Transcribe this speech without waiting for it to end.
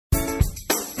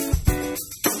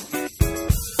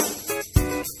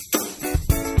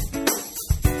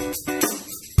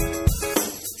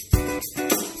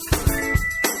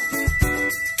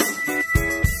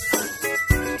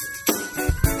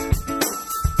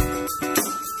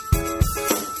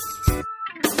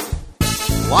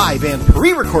live and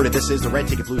pre-recorded. This is the Red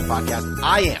Ticket Blues podcast.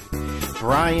 I am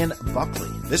Brian Buckley.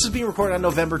 This is being recorded on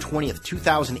November 20th,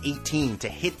 2018 to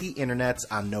hit the internets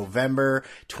on November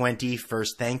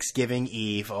 21st, Thanksgiving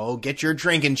Eve. Oh, get your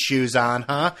drinking shoes on,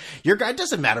 huh? It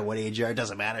doesn't matter what age you are. It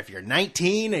doesn't matter if you're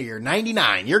 19 or you're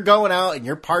 99. You're going out and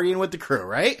you're partying with the crew,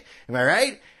 right? Am I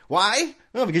right? Why?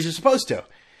 Well, because you're supposed to.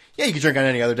 Yeah, you can drink on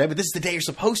any other day, but this is the day you're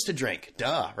supposed to drink.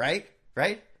 Duh, right?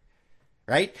 Right?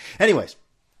 Anyways.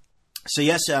 So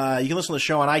yes, you can listen to the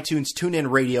show on iTunes,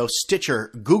 TuneIn Radio, Stitcher,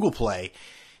 Google Play,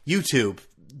 YouTube.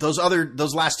 Those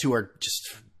last two are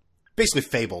just basically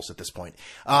fables at this point.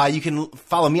 You can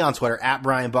follow me on Twitter at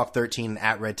BrianBuck13 and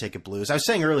at Red Ticket Blues. I was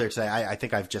saying earlier today, I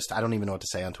think I don't even know what to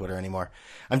say on Twitter anymore.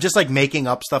 I'm just like making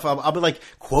up stuff. I'll be like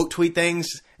quote tweet things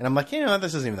and I'm like,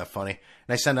 this isn't even that funny.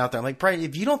 And I send it out there. I'm like, Brian,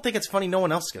 if you don't think it's funny, no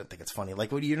one else is going to think it's funny.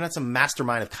 Like, you're not some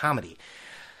mastermind of comedy.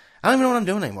 I don't even know what I'm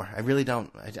doing anymore. I really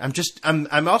don't.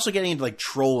 I'm also getting into like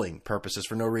trolling purposes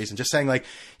for no reason. Just saying like,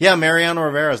 yeah, Mariano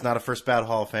Rivera is not a first ballot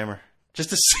Hall of Famer. Just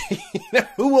to see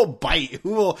who will bite,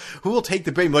 who will take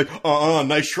the bait and be like,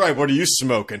 nice try. What are you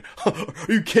smoking? Are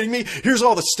you kidding me? Here's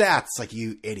all the stats. Like,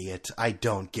 you idiot. I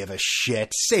don't give a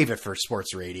shit. Save it for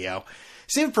sports radio.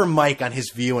 Save it for Mike on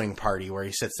his viewing party where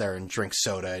he sits there and drinks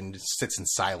soda and sits in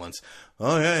silence.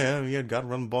 Oh, yeah, got to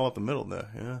run the ball up the middle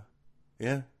there.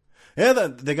 Yeah. Yeah,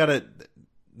 they got it.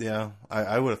 Yeah,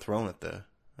 I would have thrown it there.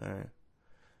 All right.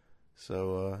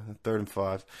 So, 3rd and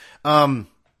 5.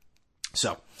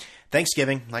 So,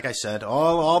 Thanksgiving, like I said,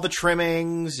 all the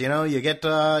trimmings, you get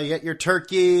your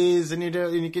turkeys and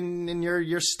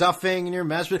your stuffing and your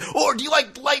mashed potatoes. Or do you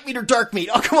like light meat or dark meat?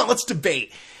 Oh, come on, let's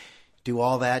debate. Do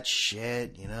all that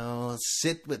shit,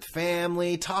 sit with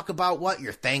family, talk about what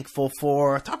you're thankful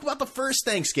for, talk about the first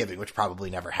Thanksgiving, which probably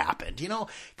never happened,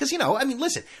 because,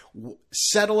 listen,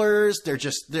 settlers, they're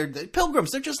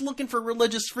pilgrims, they're just looking for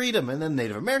religious freedom. And then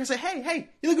Native Americans say, hey,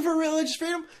 you looking for religious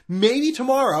freedom? Maybe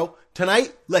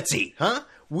tonight, let's eat, huh?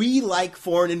 We like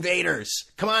foreign invaders.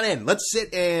 Come on in. Let's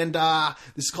sit and,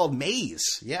 this is called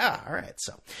maize. Yeah. All right.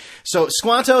 So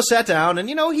Squanto sat down and,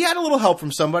 he had a little help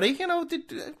from somebody,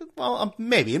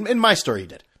 maybe in my story he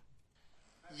did.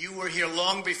 You were here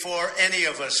long before any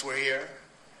of us were here.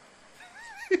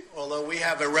 Although we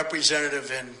have a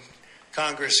representative in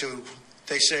Congress who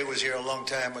they say was here a long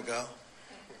time ago.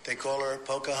 They call her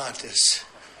Pocahontas.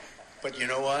 But you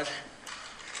know what?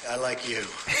 I like you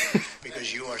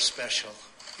because you are special.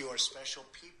 You are special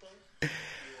people.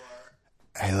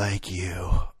 I like you.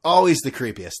 Always the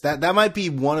creepiest. That might be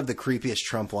one of the creepiest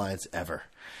Trump lines ever.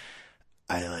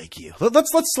 I like you. Let's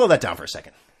slow that down for a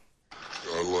second.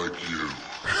 I like you.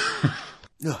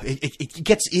 No, it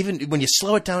gets even, when you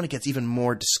slow it down, it gets even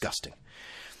more disgusting.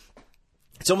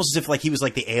 It's almost as if like he was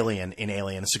like the alien in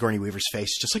Alien, Sigourney Weaver's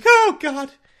face, just like, oh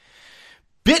God.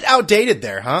 Bit outdated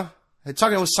there, huh?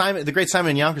 Talking with Simon, the great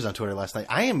Simon Yonkers on Twitter last night.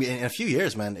 I am in a few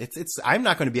years, man. I'm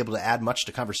not going to be able to add much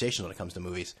to conversation when it comes to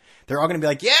movies. They're all going to be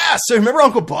like, yeah, so remember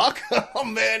Uncle Buck? Oh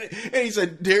man. And he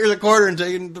said, here's a quarter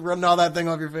and run all that thing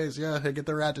off your face. Yeah. Get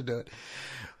the rat to do it.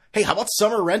 Hey, how about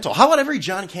Summer Rental? How about every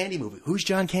John Candy movie? Who's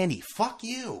John Candy? Fuck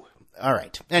you. All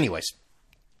right. Anyways.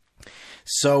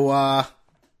 So, I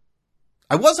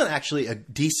wasn't actually a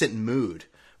decent mood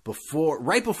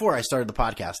right before I started the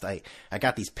podcast. I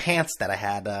got these pants that I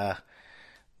had,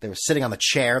 they were sitting on the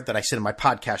chair that I sit in my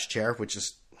podcast chair, which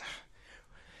is,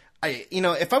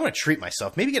 if I want to treat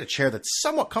myself, maybe get a chair that's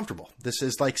somewhat comfortable. This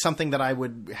is like something that I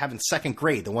would have in 2nd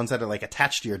grade, the ones that are like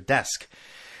attached to your desk.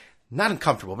 Not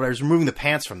uncomfortable, but I was removing the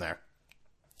pants from there.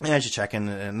 And I was just checking,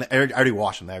 and I already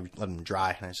washed them. I let them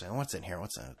dry. And I said, what's in here?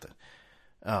 What's that?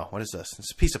 Oh, what is this?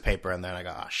 It's a piece of paper in there. And I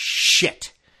go, oh,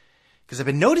 shit. Because I've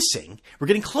been noticing we're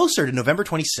getting closer to November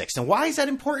 26th. And why is that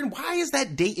important? Why is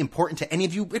that date important to any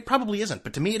of you? It probably isn't,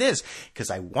 but to me it is.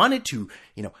 Because I wanted to,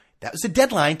 that was the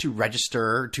deadline to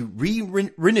register, to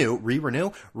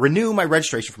renew my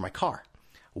registration for my car.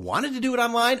 Wanted to do it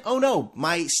online. Oh no,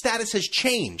 my status has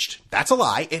changed. That's a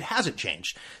lie. It hasn't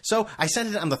changed. So I sent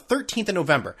it on the 13th of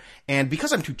November. And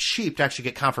because I'm too cheap to actually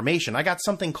get confirmation, I got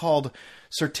something called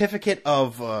certificate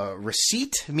of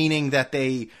receipt, meaning that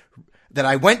I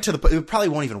went to it probably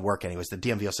won't even work anyways. The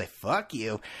DMV will say, fuck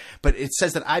you. But it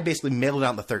says that I basically mailed it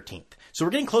out on the 13th. So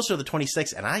we're getting closer to the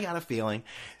 26th, and I got a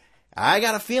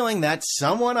feeling that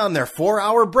someone on their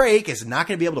 4-hour break is not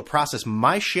going to be able to process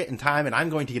my shit in time, and I'm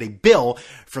going to get a bill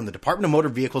from the Department of Motor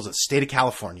Vehicles of the state of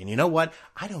California. And you know what?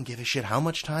 I don't give a shit how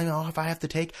much time off I have to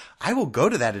take. I will go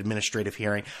to that administrative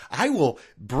hearing. I will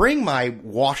bring my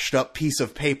washed up piece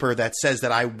of paper that says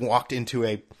that I walked into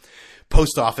a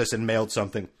post office and mailed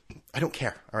something. I don't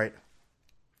care, all right?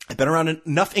 I've been around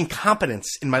enough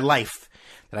incompetence in my life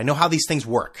that I know how these things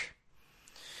work.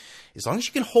 as long as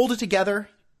you can hold it together,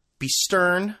 be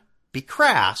stern, be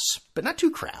crass, but not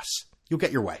too crass, you'll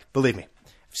get your way. Believe me.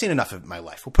 I've seen enough of it in my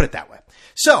life. We'll put it that way.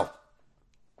 So,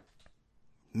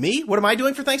 me? What am I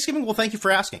doing for Thanksgiving? Well, thank you for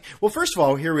asking. Well, first of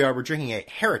all, here we are. We're drinking a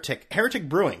Heretic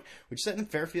Brewing, which is in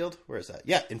Fairfield. Where is that?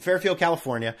 Yeah, in Fairfield,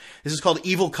 California. This is called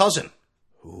Evil Cousin.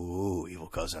 Ooh, Evil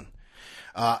Cousin.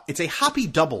 It's a hoppy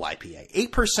double IPA,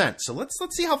 8%. So let's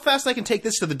see how fast I can take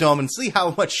this to the dome and see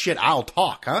how much shit I'll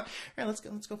talk, huh? All right, let's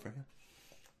go for it.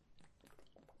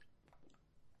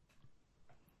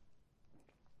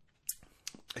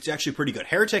 It's actually pretty good.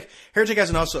 Heretic has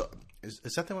an also,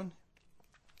 is that the one?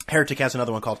 Heretic has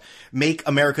another one called Make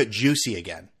America Juicy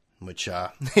Again, which,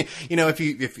 you know, if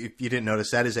you didn't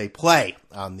notice, that is a play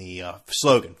on the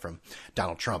slogan from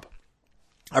Donald Trump.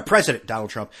 Our president, Donald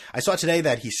Trump. I saw today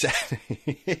that he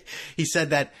said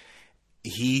that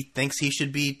he thinks he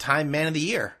should be Time Man of the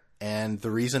Year. And the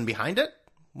reason behind it?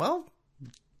 Well,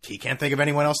 he can't think of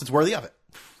anyone else that's worthy of it.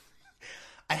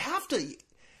 I have to,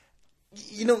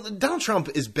 you know, Donald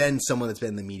Trump has been someone that's been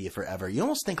in the media forever. You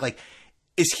almost think like,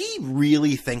 is he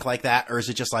really think like that? Or is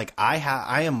it just like,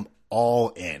 I am all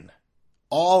in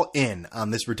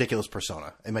on this ridiculous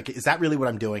persona? I'm like, is that really what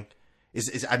I'm doing?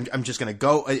 I'm just going to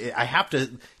go, I have to,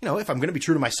 you know, if I'm going to be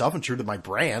true to myself and true to my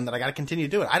brand, then I got to continue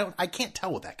to do it. I can't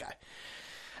tell with that guy.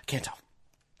 I can't tell.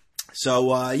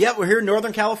 So, yeah, we're here in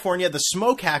Northern California. The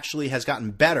smoke actually has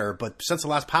gotten better, but since the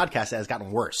last podcast, it has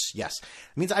gotten worse. Yes.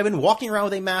 It means I've been walking around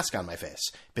with a mask on my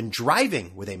face, been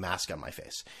driving with a mask on my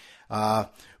face.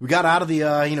 We got out of the,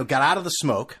 got out of the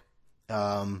smoke.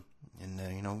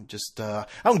 Just out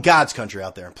in God's country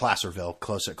out there in Placerville,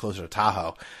 closer to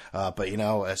Tahoe. But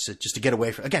just to get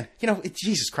away from, again,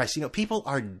 Jesus Christ, people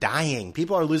are dying.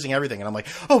 People are losing everything. And I'm like,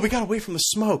 oh, we got away from the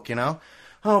smoke,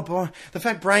 Oh, boy. The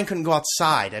fact Brian couldn't go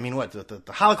outside. I mean, what, the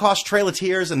Holocaust, Trail of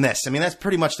Tears, and this. I mean, that's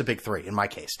pretty much the big three in my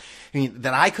case. I mean,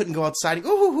 that I couldn't go outside.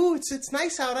 Ooh, it's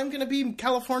nice out. I'm going to be in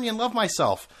California and love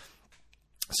myself.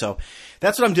 So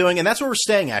that's what I'm doing, and that's where we're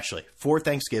staying, actually, for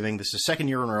Thanksgiving. This is the second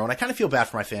year in a row, and I kind of feel bad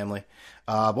for my family.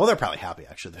 Well, they're probably happy,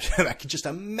 actually. I can just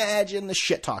imagine the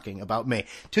shit talking about me.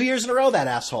 2 years in a row, that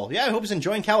asshole. Yeah, I hope he's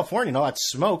enjoying California and all that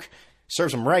smoke.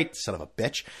 Serves him right, son of a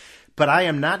bitch. But I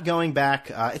am not going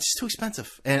back. It's too expensive,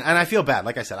 and I feel bad.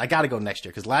 Like I said, I got to go next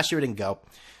year, because last year I didn't go.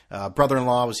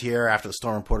 Brother-in-law was here after the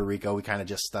storm in Puerto Rico. We kind of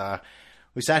just...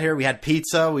 we sat here, we had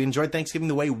pizza, we enjoyed Thanksgiving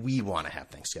the way we want to have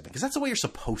Thanksgiving. Because that's the way you're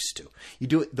supposed to. You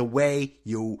do it the way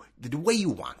you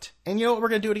want. And you know what? We're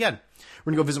going to do it again.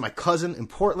 We're going to go visit my cousin in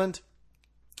Portland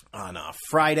on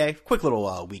Friday. Quick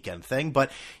little weekend thing.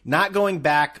 But not going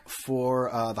back for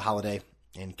the holiday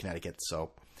in Connecticut.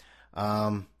 So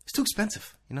it's too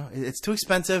expensive. It's too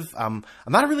expensive. I'm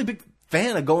not a really big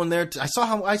fan of going there. I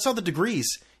saw the degrees.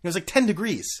 It was like 10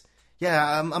 degrees.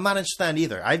 Yeah, I'm not interested in that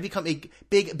either. I've become a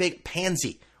big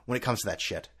pansy when it comes to that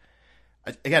shit.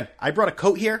 Again, I brought a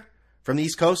coat here from the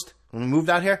East Coast when we moved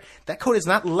out here. That coat has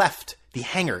not left the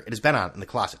hanger it has been on in the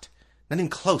closet. Not even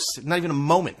close. Not even a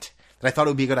moment that I thought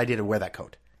it would be a good idea to wear that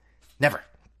coat. Never.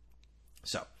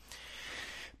 So.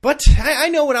 But I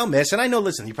know what I'll miss, and I know,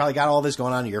 listen, you probably got all this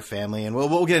going on in your family, and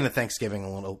we'll get into Thanksgiving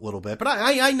a little bit, but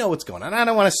I know what's going on. I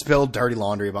don't want to spill dirty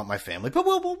laundry about my family, but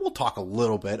we'll talk a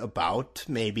little bit about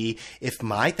maybe if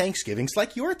my Thanksgiving's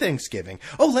like your Thanksgiving.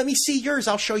 Oh, let me see yours,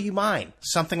 I'll show you mine.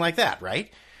 Something like that,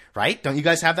 right? Right? Don't you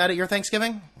guys have that at your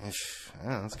Thanksgiving? I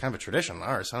don't know, it's kind of a tradition,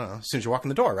 ours. I don't know, as soon as you walk in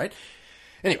the door, right?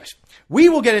 Anyways, we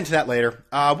will get into that later.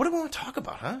 What do we want to talk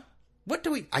about, huh? What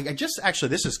do we... I just... Actually,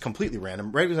 this is completely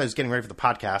random. Right as I was getting ready for the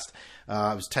podcast,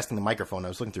 I was testing the microphone. I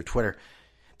was looking through Twitter.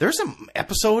 There's an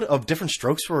episode of Different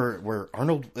Strokes where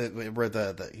Arnold... where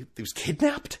he was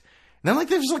kidnapped. And then,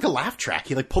 there's a laugh track.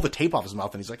 He, pulled the tape off his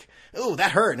mouth, and he's like, oh, that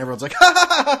hurt. And everyone's like, ha, ha,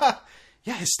 ha, ha.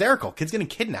 Yeah, hysterical. Kid's getting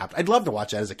kidnapped. I'd love to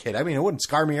watch that as a kid. I mean, it wouldn't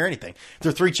scar me or anything. There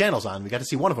are 3 channels on. We got to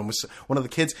see one of them. Was one of the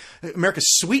kids, America's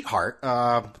sweetheart,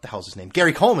 what the hell's his name?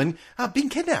 Gary Coleman, being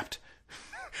kidnapped.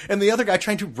 And the other guy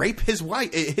trying to rape his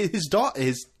wife, his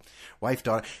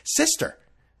daughter, sister,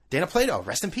 Dana Plato,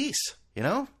 rest in peace,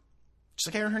 Just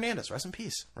like Aaron Hernandez, rest in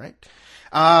peace, right?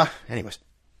 Anyways.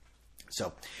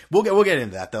 So, we'll get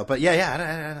into that, though. But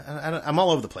yeah, I'm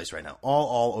all over the place right now.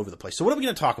 All over the place. So what are we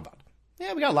going to talk about?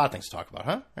 Yeah, we got a lot of things to talk about,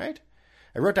 huh? Right?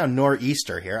 I wrote down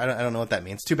nor'easter here. I don't know what that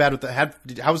means. Too bad with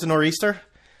how was the nor'easter?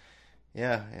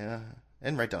 Yeah. I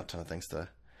didn't write down a ton of things to...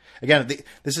 Again,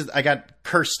 I got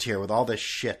cursed here with all this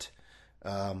shit.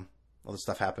 All this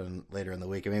stuff happened later in the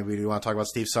week. I mean, we want to talk about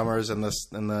Steve Summers and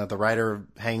the writer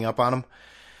hanging up on him.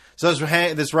 So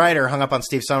this writer hung up on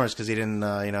Steve Summers because he didn't,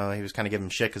 he was kind of giving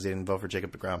him shit because he didn't vote for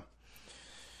Jacob deGrom.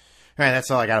 All right, that's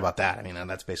all I got about that. I mean,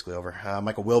 that's basically over.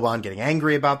 Michael Wilbon getting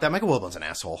angry about that. Michael Wilbon's an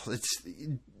asshole.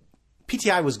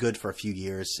 PTI was good for a few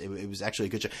years. It was actually a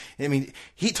good show. I mean,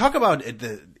 he talk about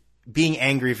being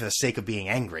angry for the sake of being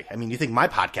angry. I mean, you think my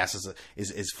podcast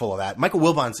is full of that? Michael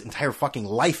Wilbon's entire fucking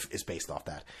life is based off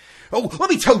that. Oh, let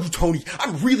me tell you, Tony,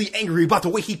 I'm really angry about the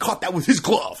way he caught that with his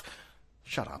glove.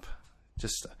 Shut up.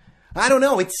 Just, I don't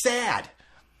know. It's sad.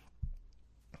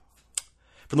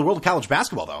 From the world of college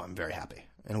basketball, though, I'm very happy.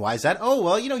 And why is that? Oh,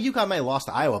 well, UConn may have lost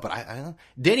to Iowa, but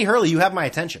Danny Hurley, you have my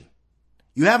attention.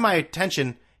 You have my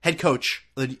attention, head coach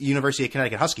of the University of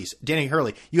Connecticut Huskies. Danny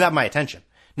Hurley, you have my attention.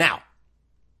 Now,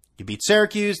 you beat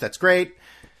Syracuse. That's great.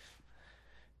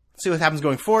 Let's see what happens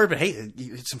going forward. But hey,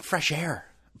 it's some fresh air.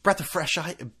 Breath of fresh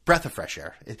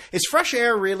air. Is fresh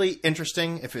air really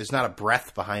interesting if there's not a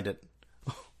breath behind it?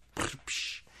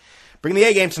 Bring the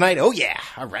A game tonight. Oh, yeah.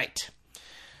 All right.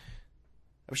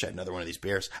 I wish I had another one of these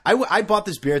beers. I bought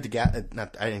this beer at the gas... I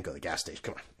didn't go to the gas station.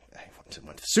 Come on. I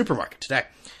went to the supermarket today.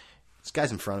 This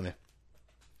guy's in front of me.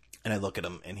 And I look at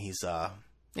him, and he's a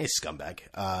scumbag.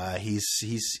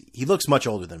 He looks much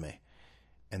older than me.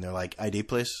 And they're like, ID,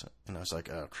 please? And I was like,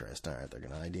 oh, Christ. All right, they're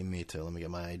going to ID me, too. Let me get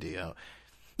my ID out.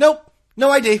 Nope. No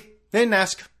ID. They didn't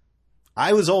ask.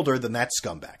 I was older than that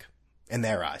scumbag. In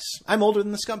their eyes. I'm older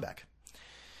than the scumbag.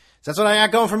 So that's what I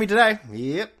got going for me today.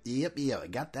 Yep. I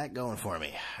got that going for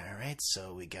me. All right,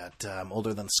 so we got I'm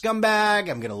older than the scumbag.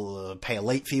 I'm going to pay a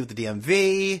late fee with the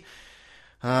DMV.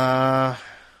 I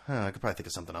could probably think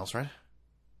of something else, right?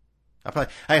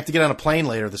 I have to get on a plane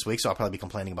later this week, so I'll probably be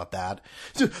complaining about that.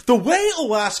 So, the way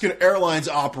Alaskan Airlines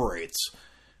operates.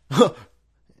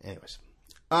 Anyways.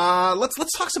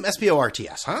 Let's talk some SPO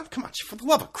RTS, huh? Come on, for the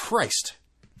love of Christ.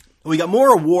 We got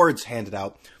more awards handed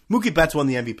out. Mookie Betts won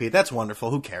the MVP. That's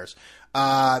wonderful. Who cares?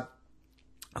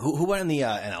 Who won in the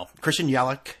NL? Christian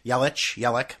Yelich.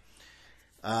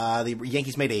 The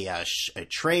Yankees made a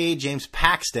trade. James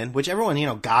Paxton, which everyone,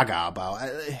 gaga about.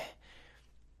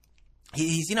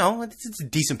 He's, it's a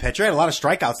decent pitcher. Had a lot of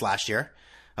strikeouts last year.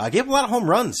 Gave a lot of home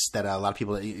runs that a lot of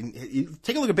people...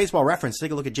 Take a look at Baseball Reference.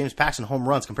 Take a look at James Paxton home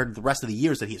runs compared to the rest of the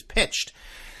years that he has pitched.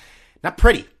 Not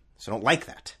pretty, so I don't like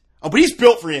that. Oh, but he's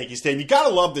built for Yankee Stadium. You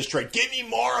gotta love this trade. Give me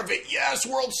more of it. Yes,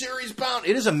 World Series bound.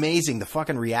 It is amazing, the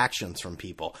fucking reactions from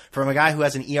people. From a guy who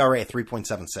has an ERA of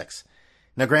 3.76.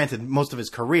 Now, granted, most of his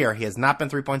career, he has not been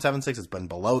 3.76. It's been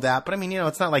below that. But, I mean,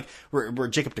 it's not like we're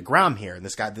Jacob deGrom here, and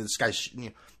this guy's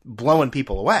blowing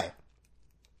people away.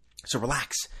 So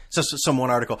relax. So one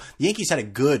article, the Yankees had a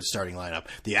good starting lineup.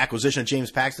 The acquisition of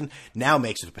James Paxton now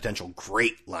makes it a potential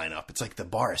great lineup. It's like the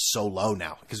bar is so low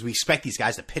now because we expect these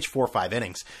guys to pitch 4 or 5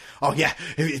 innings. Oh yeah,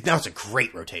 now it's a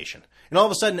great rotation. And all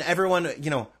of a sudden, everyone,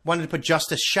 wanted to put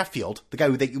Justice Sheffield, the guy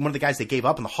one of the guys they gave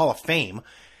up in the Hall of Fame.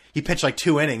 He pitched like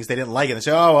 2 innings. They didn't like it. They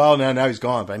said, oh well, now he's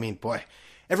gone. But I mean, boy,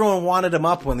 everyone wanted him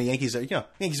up when the Yankees,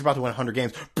 Yankees are about to win 100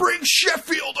 games. Bring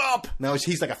Sheffield up. Now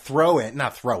he's like a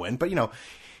not throw in, but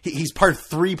he's part of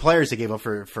 3 players they gave up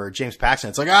for James Paxton.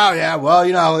 It's like, oh yeah,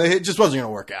 well, it just wasn't going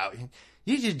to work out.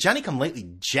 You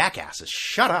Johnny-come-lately jackasses.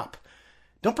 Shut up.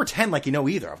 Don't pretend like you know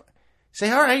either of them.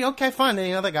 Say, all right, okay, fine.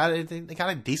 They got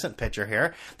a decent pitcher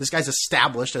here. This guy's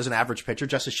established as an average pitcher.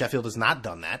 Justice Sheffield has not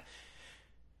done that.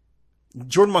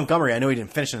 Jordan Montgomery, I know he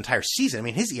didn't finish an entire season. I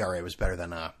mean, his ERA was better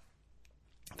than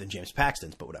James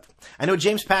Paxton's, but whatever. I know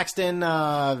James Paxton,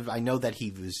 I know that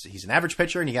he's an average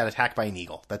pitcher and he got attacked by an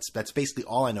eagle. That's basically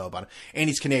all I know about him. And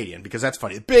he's Canadian, because that's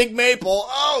funny. Big Maple!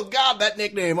 Oh, God, that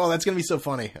nickname. Oh, that's going to be so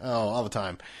funny. Oh, all the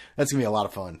time. That's going to be a lot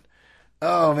of fun.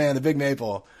 Oh, man, the Big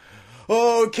Maple.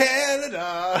 Oh,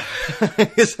 Canada!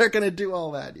 Is there going to do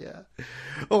all that? Yeah.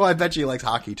 Oh, I bet you he likes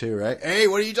hockey too, right? Hey,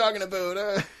 what are you talking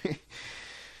about?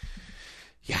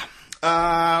 Yeah.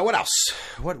 What else?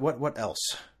 What else?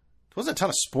 There wasn't a ton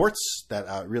of sports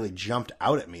that really jumped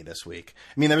out at me this week.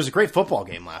 I mean, there was a great football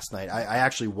game last night. I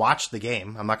actually watched the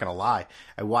game. I'm not going to lie.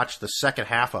 I watched the second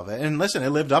half of it. And listen, it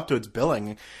lived up to its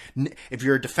billing. If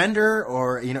you're a defender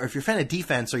or, if you're a fan of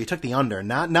defense or you took the under,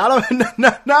 not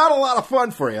a lot of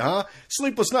fun for you, huh?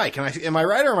 Sleepless night. Am I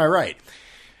right or am I right?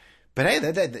 But hey,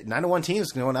 the 9-1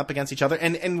 teams going up against each other.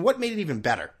 And what made it even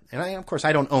better? And of course,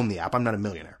 I don't own the app. I'm not a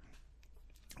millionaire.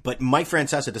 But Mike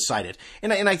Francesa decided,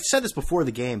 and I said this before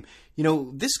the game,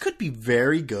 this could be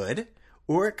very good,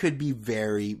 or it could be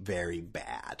very, very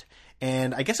bad.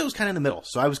 And I guess it was kind of in the middle,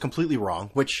 so I was completely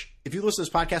wrong, which, if you listen to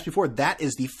this podcast before, that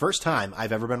is the first time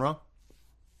I've ever been wrong.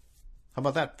 How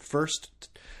about that? First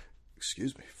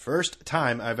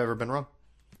time I've ever been wrong.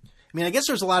 I mean, I guess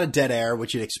there's a lot of dead air,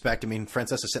 which you'd expect. I mean,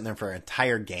 Francesa sitting there for an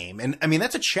entire game. And, I mean,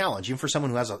 that's a challenge, even for someone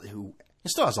who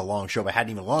still has a long show, but had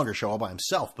an even longer show all by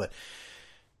himself, but...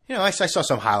 I saw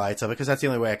some highlights of it because that's the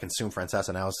only way I consume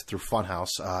Francesa now is through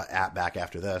Funhouse back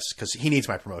after this because he needs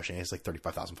my promotion. He has like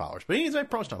 35,000 followers, but he needs my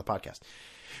promotion on the podcast.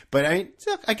 But I mean,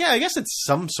 I guess it's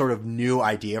some sort of new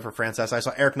idea for Francesa. I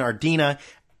saw Erica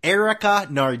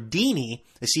Nardini,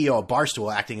 the CEO of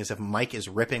Barstool, acting as if Mike is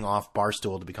ripping off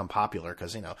Barstool to become popular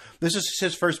because, this is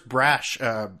his first brash.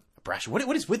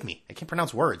 What is with me? I can't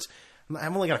pronounce words.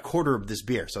 I've only got a quarter of this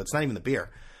beer, so it's not even the beer.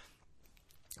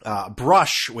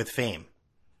 Brush with fame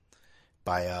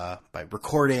by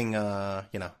recording,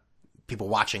 people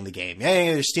watching the game.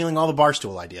 Yeah, they're stealing all the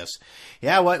Barstool ideas.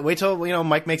 Yeah, wait till,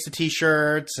 Mike makes the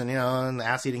t-shirts and, and the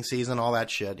ass-eating season, all that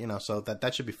shit, so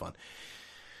that should be fun.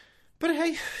 But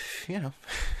hey,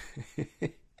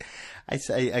 I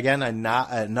say again,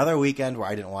 another weekend where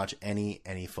I didn't watch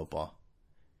any football.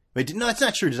 Wait, no, that's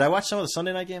not true. Did I watch some of the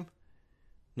Sunday night game?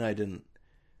 No, I didn't.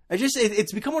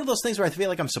 It's become one of those things where I feel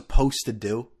like I'm supposed to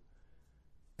do,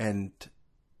 and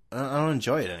I don't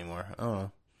enjoy it anymore. I don't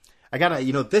know. I gotta,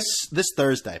 this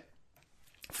Thursday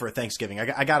for Thanksgiving,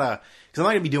 I gotta, because I'm not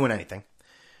gonna be doing anything.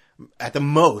 At the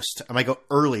most, I might go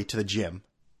early to the gym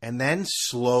and then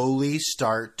slowly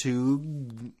start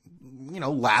to,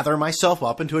 lather myself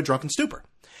up into a drunken stupor.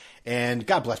 And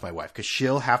God bless my wife, because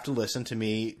she'll have to listen to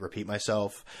me repeat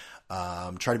myself,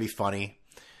 try to be funny,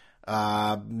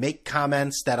 make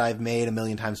comments that I've made a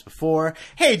million times before.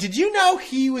 Hey, did you know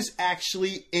he was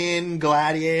actually in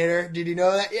Gladiator? Did you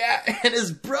know that? Yeah, and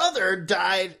his brother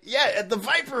died, at the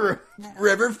Viper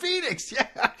River Phoenix.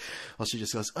 Yeah. Well, she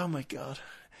just goes, oh my God.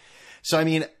 So, I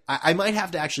mean, I might have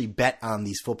to actually bet on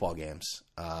these football games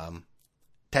to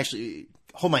actually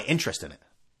hold my interest in it.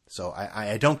 So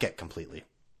I don't get completely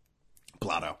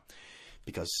blotto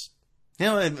because,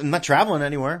 I'm not traveling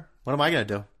anywhere. What am I going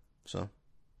to do? So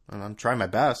I'm trying my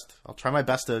best. I'll try my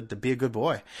best to be a good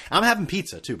boy. I'm having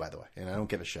pizza too, by the way. And I don't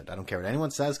give a shit. I don't care what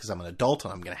anyone says because I'm an adult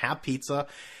and I'm going to have pizza.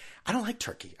 I don't like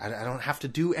turkey. I don't have to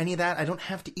do any of that. I don't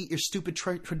have to eat your stupid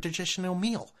traditional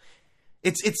meal.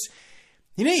 It's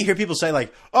you hear people say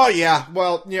like, oh yeah,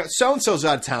 well, so-and-so's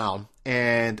out of town.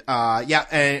 And,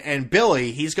 and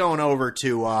Billy, he's going over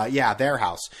to, their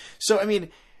house. So, I mean,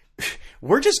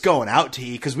 we're just going out to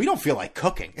eat because we don't feel like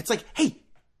cooking. It's like, hey,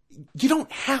 you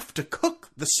don't have to cook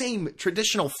the same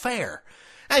traditional fare.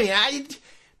 I mean,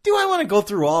 do I want to go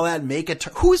through all that and make a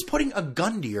turkey? Who is putting a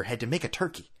gun to your head to make a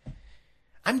turkey?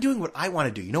 I'm doing what I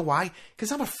want to do. You know why?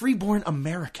 Because I'm a freeborn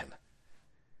American.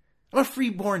 I'm a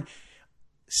freeborn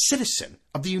citizen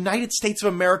of the United States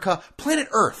of America, planet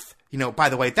Earth. By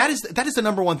the way, that is the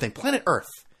number one thing. Planet Earth.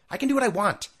 I can do what I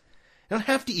want. I don't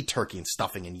have to eat turkey and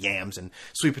stuffing and yams and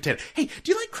sweet potato. Hey,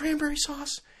 do you like cranberry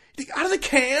sauce? Out of the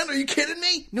can? Are you kidding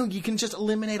me? No, you can just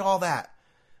eliminate all that.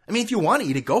 I mean, if you want to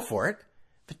eat it, go for it.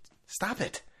 But stop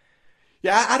it.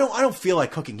 Yeah, I don't feel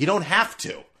like cooking. You don't have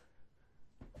to.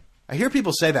 I hear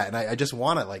people say that, and I just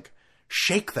want to,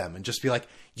 shake them and just be like,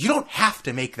 you don't have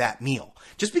to make that meal.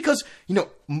 Just because,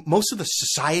 most of the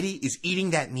society is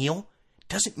eating that meal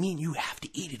doesn't mean you have to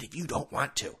eat it if you don't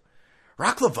want to.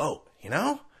 Rock the vote,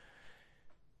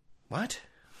 What?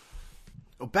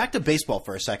 Oh, back to baseball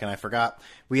for a second. I forgot.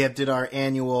 We did our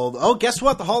annual. Oh, guess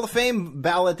what? The Hall of Fame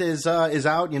ballot is out. These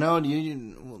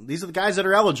are the guys that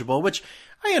are eligible, which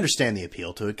I understand the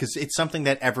appeal to it because it's something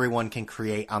that everyone can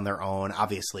create on their own.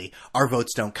 Obviously, our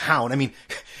votes don't count. I mean,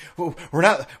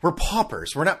 we're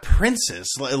paupers. We're not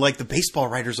princes like the baseball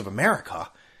writers of America.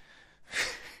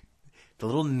 The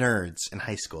little nerds in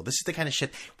high school. This is the kind of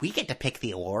shit. We get to pick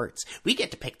the awards. We get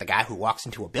to pick the guy who walks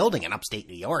into a building in upstate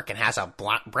New York and has a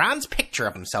bronze picture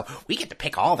of himself. We get to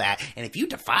pick all that. And if you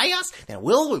defy us, then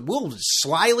we'll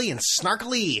slyly and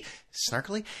snarkily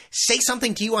say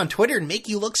something to you on Twitter and make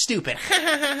you look stupid.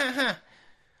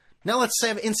 Now let's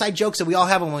have inside jokes that we all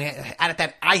have when we at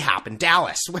that IHOP in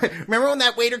Dallas. Remember when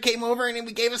that waiter came over and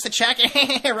he gave us a check?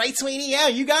 Right, Sweeney? Yeah,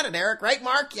 you got it, Eric. Right,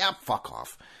 Mark? Yeah, fuck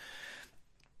off.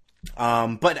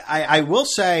 But I will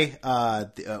say,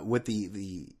 with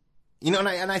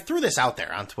and I threw this out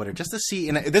there on Twitter just to see,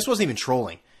 and this wasn't even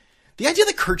trolling. The idea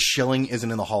that Curt Schilling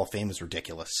isn't in the Hall of Fame is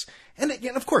ridiculous. And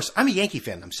of course, I'm a Yankee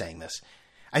fan. I'm saying this.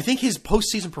 I think his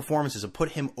postseason performances have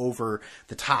put him over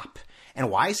the top.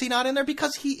 And why is he not in there?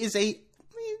 Because he is I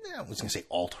was going to say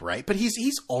alt-right, but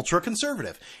he's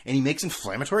ultra-conservative. And he makes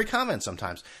inflammatory comments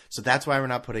sometimes. So that's why we're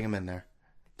not putting him in there.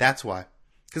 That's why.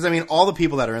 Because, all the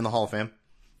people that are in the Hall of Fame,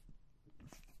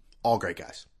 all great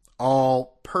guys.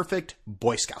 All perfect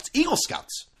Boy Scouts. Eagle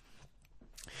Scouts.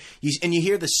 And you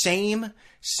hear the same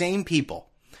people.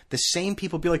 The same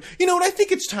people be like, you know what, I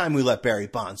think it's time we let Barry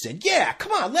Bonds in. Yeah,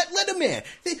 come on, let him in.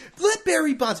 Let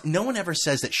Barry Bonds. No one ever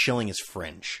says that Schilling is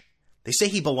fringe. They say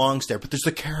he belongs there, but there's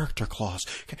the character clause.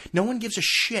 No one gives a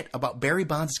shit about Barry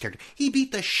Bonds' character. He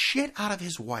beat the shit out of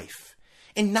his wife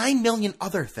and 9 million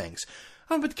other things.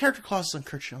 Oh, but the character clause is on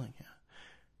Curt Schilling.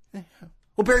 Yeah.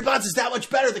 Well, Barry Bonds is that much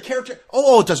better. The character...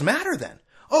 Oh, it doesn't matter then.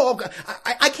 Oh, God.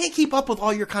 I can't keep up with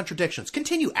all your contradictions.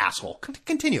 Continue, asshole.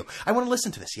 Continue. I want to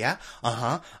listen to this, yeah?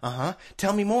 Uh-huh.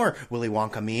 Tell me more, Willy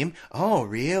Wonka meme. Oh,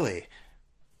 really?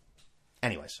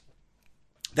 Anyways,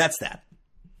 that's that.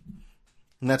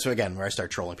 And that's, again, where I start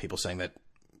trolling people saying that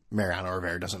Mariano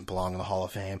Rivera doesn't belong in the Hall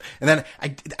of Fame. And then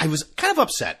I was kind of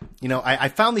upset. You know, I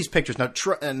found these pictures. Now,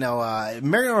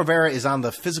 Mariano Rivera is on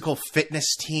the physical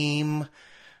fitness team.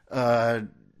 I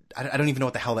don't even know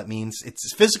what the hell that means.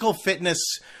 It's physical fitness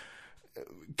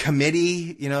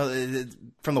committee, you know,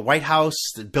 from the White House.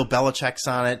 Bill Belichick's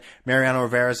on it. Mariano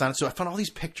Rivera's on it. So I found all these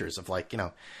pictures of, like, you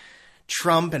know,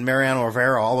 Trump and Mariano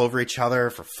Rivera all over each other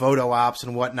for photo ops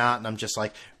and whatnot. And I'm just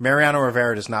like, Mariano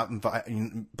Rivera does not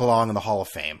belong in the Hall of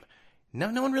Fame. No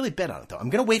one really bet on it, though. I'm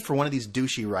going to wait for one of these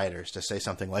douchey writers to say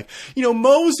something like, you know,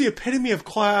 Mo's the epitome of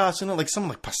class. You know, like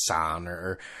someone like Passan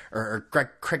or Craig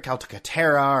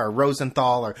Calcaterra or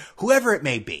Rosenthal or whoever it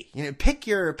may be. You know, pick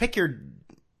your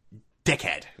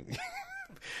dickhead.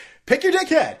 Pick your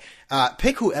dickhead.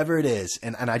 Pick whoever it is.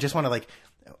 And I just want to, like,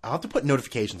 I'll have to put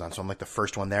notifications on, so I'm like the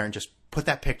first one there, and just put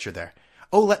that picture there.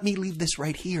 Oh, let me leave this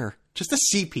right here just to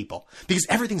see people, because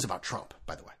everything's about Trump,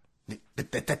 by the way.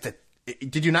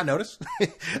 Did you not notice?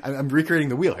 I'm recreating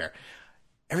the wheel here.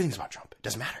 Everything's about Trump. It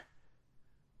doesn't matter.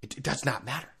 It does not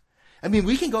matter. I mean,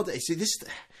 we can go see this.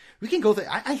 We can go there.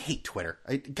 I hate Twitter.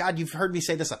 God, you've heard me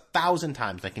say this 1,000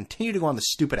 times. I continue to go on the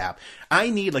stupid app. I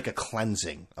need like a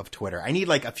cleansing of Twitter. I need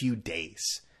like a few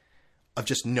days of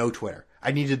just no Twitter.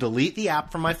 I need to delete the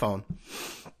app from my phone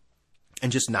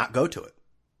and just not go to it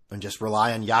and just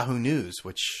rely on Yahoo News,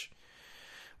 which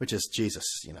is Jesus,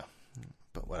 you know,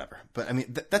 but whatever. But I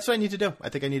mean, that's what I need to do. I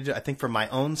think I need to do. I think for my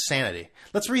own sanity.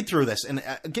 Let's read through this and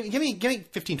give me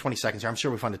 15, 20 seconds here. I'm sure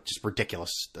we find a just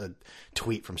ridiculous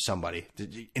tweet from somebody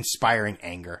inspiring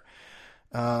anger.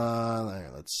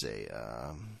 Let's see.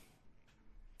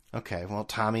 Okay. Well,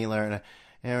 Tommy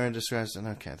Aaron describes.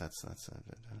 Okay. That's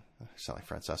sound like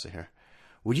Francesa here.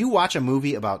 Would you watch a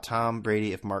movie about Tom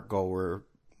Brady if Mark Wahlberg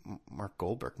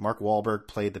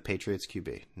played the Patriots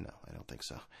QB? No, I don't think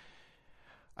so.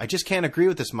 I just can't agree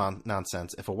with this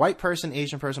nonsense. If a white person,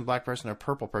 Asian person, black person, or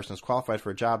purple person is qualified for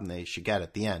a job, then they should get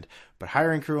at the end. But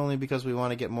hiring crew only because we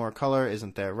want to get more color,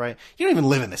 isn't that right? You don't even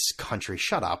live in this country.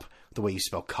 Shut up. The way you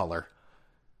spell color.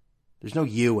 There's no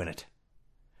U in it.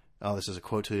 Oh, this is a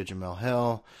quote to Jemele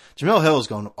Hill. Jemele Hill is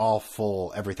going all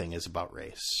full. Everything is about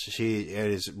race. It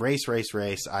is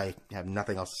race. I have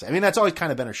nothing else to say. I mean, that's always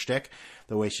kind of been her shtick,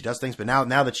 the way she does things. But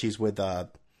now that she's with the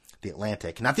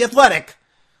Atlantic, not the Athletic,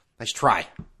 nice try.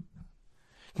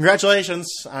 Congratulations.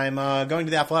 I'm going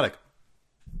to the Athletic.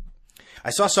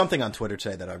 I saw something on Twitter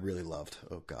today that I really loved.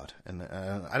 Oh, God. And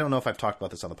I don't know if I've talked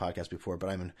about this on the podcast before, but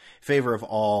I'm in favor of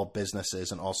all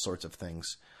businesses and all sorts of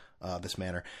things this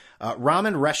manner.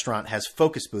 Ramen restaurant has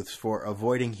focus booths for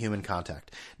avoiding human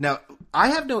contact. Now, I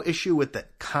have no issue with the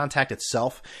contact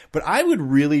itself, but I would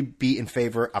really be in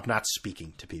favor of not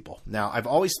speaking to people. Now, I've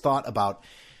always thought about,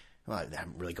 well, I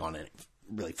haven't really gone in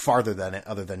really farther than it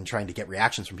other than trying to get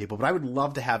reactions from people, but I would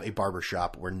love to have a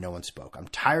barbershop where no one spoke. I'm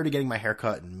tired of getting my hair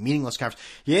cut and meaningless conversations.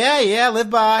 Yeah, live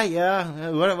by.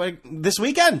 Yeah. What this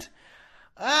weekend?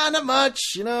 Not much,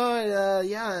 you know,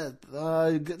 yeah.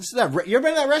 This is that, you ever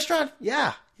been to that restaurant?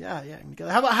 Yeah.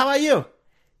 How about you?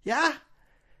 Yeah.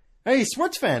 Are you a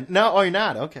sports fan? No. Oh, you're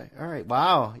not? Okay. All right.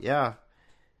 Wow. Yeah.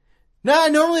 No, I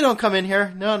normally don't come in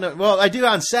here. No. Well, I do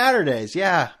on Saturdays.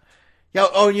 Yeah. Yeah.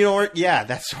 Oh, you know what? Yeah.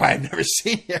 That's why I've never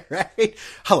seen you, right?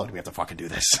 How long do we have to fucking do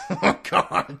this? Oh,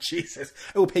 God, Jesus.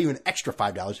 I will pay you an extra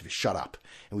 $5 if you shut up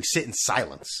and we sit in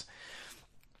silence.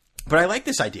 But I like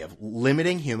this idea of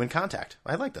limiting human contact.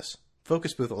 I like this.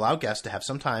 Focus booth allow guests to have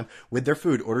some time with their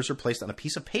food. Orders are placed on a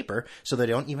piece of paper so they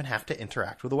don't even have to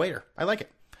interact with a waiter. I like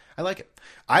it.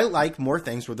 I like more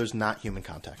things where there's not human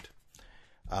contact.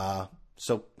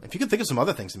 So if you could think of some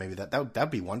other things, maybe that'd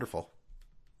be wonderful.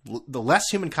 The less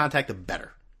human contact, the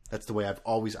better. That's the way I've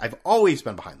always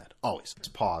been behind that. Always. It's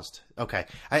paused. Okay.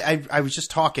 I was just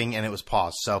talking and it was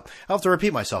paused. So I'll have to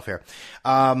repeat myself here.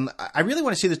 I really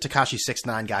want to see this Tekashi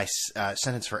 6ix9ine guy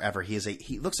sentenced forever.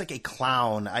 He looks like a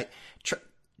clown.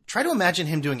 Try to imagine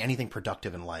him doing anything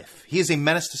productive in life. He is a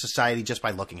menace to society just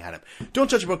by looking at him. Don't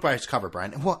judge a book by its cover,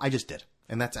 Brian. Well, I just did.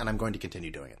 And I'm going to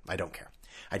continue doing it. I don't care.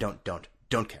 I don't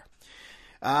care.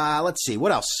 Let's see.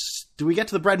 What else? Do we get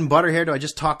to the bread and butter here? Do I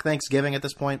just talk Thanksgiving at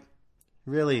this point?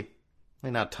 Really?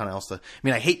 Not a ton else to... I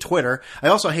mean, I hate Twitter. I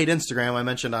also hate Instagram. I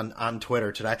mentioned on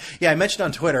Twitter today. Yeah, I mentioned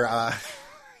on Twitter...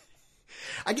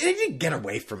 I need to get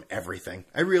away from everything.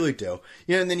 I really do.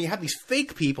 And then you have these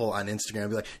fake people on Instagram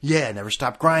be like, yeah, never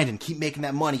stop grinding, keep making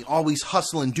that money, always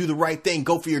hustling, do the right thing,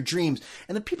 go for your dreams.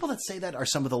 And the people that say that are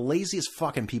some of the laziest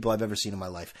fucking people I've ever seen in my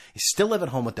life. They still live at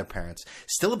home with their parents.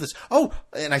 Still have this... Oh,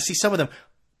 and I see some of them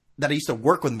that I used to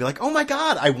work with and be like, oh my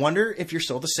God, I wonder if you're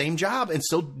still the same job and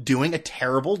still doing a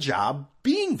terrible job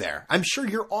being there. I'm sure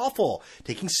you're awful,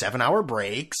 taking 7-hour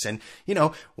breaks and,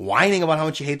 whining about how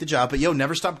much you hate the job, but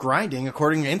never stop grinding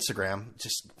according to Instagram.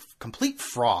 Just complete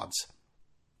frauds.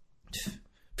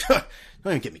 Don't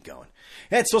even get me going.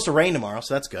 Yeah, it's supposed to rain tomorrow,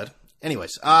 so that's good.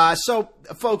 Anyways, so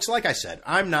folks, like I said,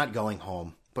 I'm not going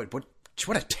home, but what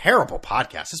a terrible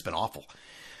podcast. It's been awful.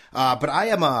 But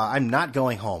I'm not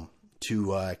going home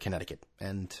to Connecticut.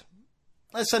 And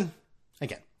listen,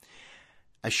 again,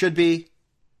 I should be.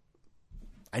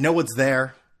 I know what's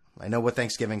there. I know what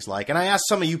Thanksgiving's like. And I asked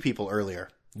some of you people earlier.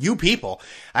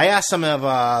 I asked some of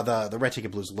the Red Ticket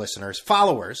Blues listeners,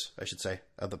 followers, I should say,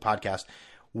 of the podcast,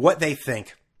 what they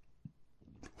think.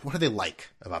 What do they like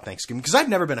about Thanksgiving? Because I've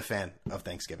never been a fan of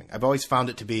Thanksgiving. I've always found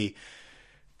it to be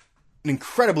an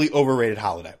incredibly overrated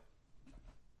holiday.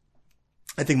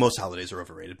 I think most holidays are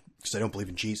overrated because I don't believe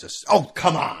in Jesus. Oh,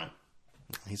 come on.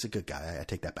 He's a good guy. I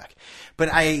take that back. But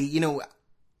I've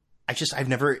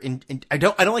never, I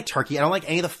don't like turkey. I don't like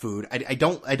any of the food. I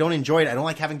don't enjoy it. I don't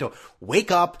like having to wake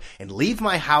up and leave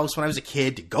my house when I was a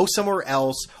kid to go somewhere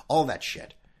else. All that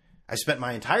shit. I spent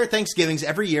my entire Thanksgivings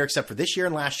every year except for this year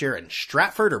and last year in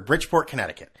Stratford or Bridgeport,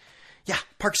 Connecticut. Yeah,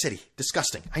 Park City.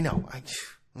 Disgusting. I know.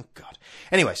 Oh, God.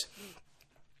 Anyways,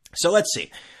 so let's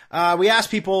see. We asked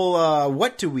people,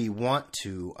 what do we want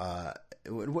to,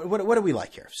 what do we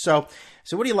like here? So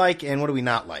what do you like and what do we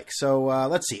not like? So,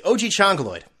 let's see. OG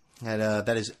Chongoloid.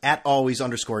 That is at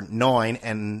always_9,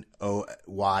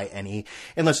 N-O-Y-N-E.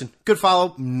 And listen, good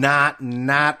follow, not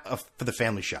for the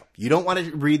family show. You don't want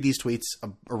to read these tweets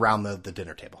around the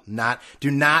dinner table.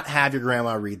 Do not have your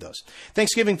grandma read those.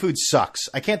 Thanksgiving food sucks.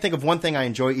 I can't think of one thing I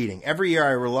enjoy eating. Every year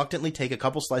I reluctantly take a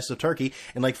couple slices of turkey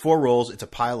and like 4 rolls, it's a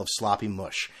pile of sloppy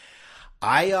mush.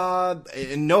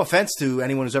 No offense to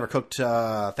anyone who's ever cooked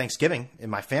Thanksgiving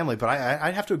in my family, but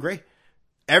I'd have to agree.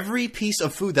 Every piece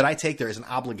of food that I take there is an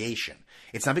obligation.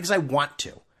 It's not because I want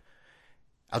to.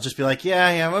 I'll just be like,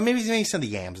 yeah, well, maybe send the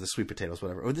yams, the sweet potatoes,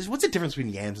 whatever. What's the difference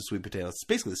between yams and sweet potatoes? It's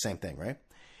basically the same thing, right?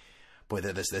 Boy,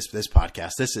 this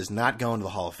podcast, this is not going to the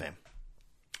Hall of Fame.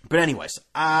 But anyways,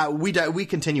 we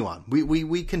continue on.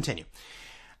 We continue.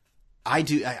 I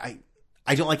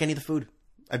don't like any of the food.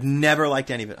 I've never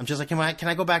liked any of it. I'm just like, can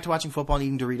I go back to watching football and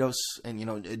eating Doritos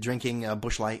and, drinking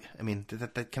Busch Light? I mean,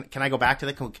 can I go back to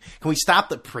that? Can we stop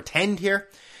the pretend here?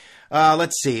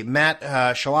 Let's see. Matt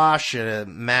Shalash,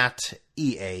 Matt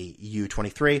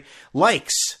EAU23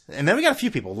 likes, and then we got a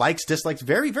few people likes, dislikes,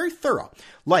 very, very thorough.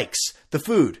 Likes the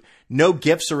food. No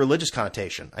gifts or religious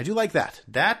connotation. I do like that.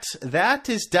 That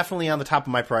is definitely on the top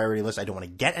of my priority list. I don't want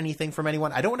to get anything from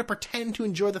anyone. I don't want to pretend to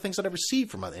enjoy the things that I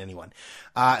receive from anyone.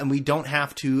 And we don't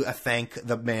have to thank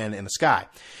the man in the sky.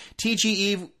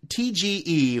 TG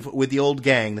Eve with the old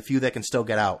gang, the few that can still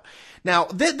get out. Now,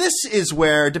 this is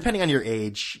where, depending on your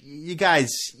age, you got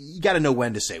to know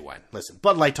when to say when. Listen,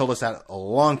 Bud Light told us that a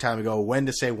long time ago, when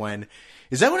to say when.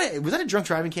 Was that a drunk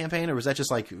driving campaign, or was that just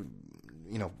like,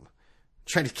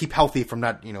 trying to keep healthy from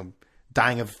not,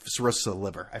 dying of cirrhosis of the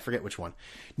liver? I forget which one.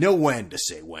 Know when to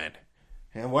say when.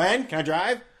 And when? Can I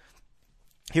drive?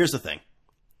 Here's the thing.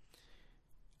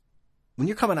 When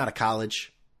you're coming out of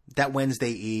college, that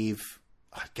Wednesday Eve,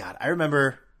 oh God, I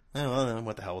remember, I don't know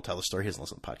what the hell, we'll tell the story. He doesn't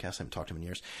listen to the podcast. I haven't talked to him in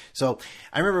years. So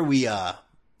I remember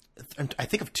I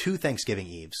think of 2 Thanksgiving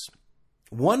Eves.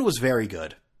 One was very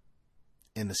good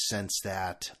in the sense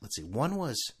that, let's see,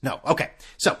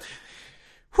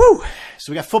 So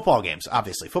we got football games,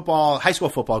 obviously. High school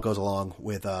football goes along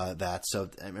with that. So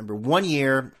I remember one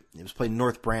year, it was played in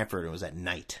North Branford. It was at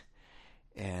night.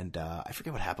 And I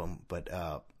forget what happened, but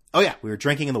we were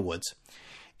drinking in the woods.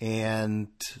 And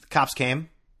the cops came.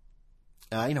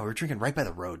 We were drinking right by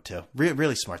the road, too.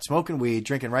 Really smart. Smoking weed,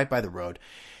 drinking right by the road.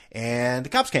 And the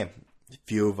cops came. A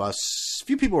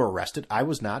few people were arrested. I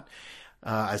was not.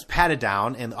 I was patted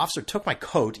down, and the officer took my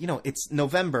coat. It's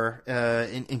November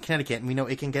in Connecticut, and we know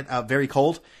it can get very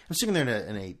cold. I'm sitting there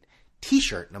in a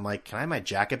T-shirt, and I'm like, can I have my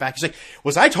jacket back? He's like,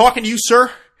 was I talking to you,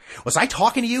 sir? Was I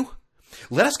talking to you?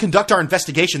 Let us conduct our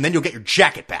investigation, then you'll get your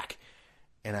jacket back.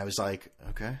 And I was like,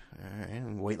 okay, all right.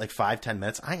 And wait like 5-10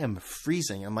 minutes. I am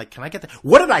freezing. I'm like, can I get that?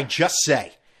 What did I just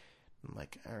say? I'm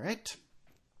like, all right.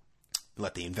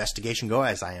 let the investigation go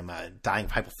as I am dying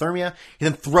of hypothermia. He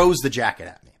then throws the jacket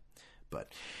at me.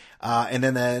 But and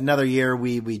then another year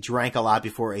we drank a lot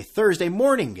before a Thursday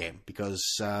morning game because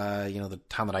the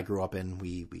town that I grew up in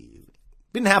we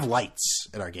didn't have lights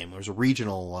at our game. There was a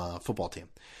regional football team.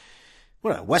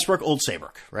 What? Westbrook Old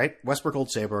Saybrook, right? Westbrook Old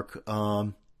Saybrook.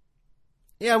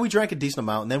 Yeah, we drank a decent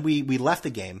amount, and then we left the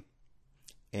game,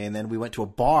 and then we went to a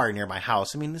bar near my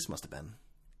house. I mean, this must have been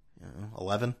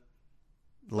 11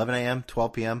 a.m.,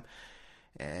 12 p.m.,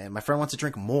 and my friend wants to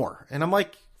drink more. And I'm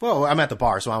like, well, I'm at the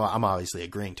bar, so I'm obviously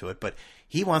agreeing to it, but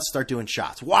he wants to start doing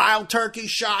shots. Wild turkey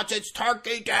shots, it's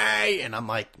turkey day! And I'm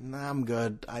like, nah, I'm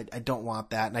good. I don't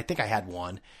want that. And I think I had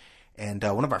one. And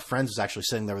one of our friends was actually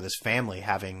sitting there with his family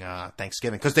having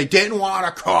Thanksgiving because they didn't want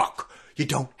to cook. You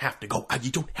don't have to go.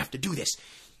 You don't have to do this.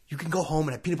 You can go home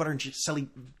and have peanut butter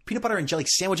and jelly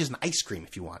sandwiches and ice cream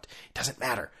if you want. It doesn't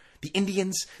matter. The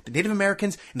Indians, the Native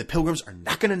Americans, and the Pilgrims are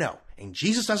not going to know. And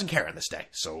Jesus doesn't care on this day.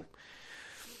 So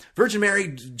Virgin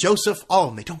Mary, Joseph, all of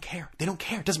them, they don't care. They don't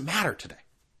care. It doesn't matter today.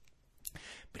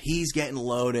 But he's getting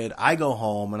loaded. I go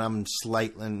home and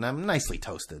I'm nicely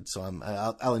toasted. So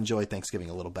I'll enjoy Thanksgiving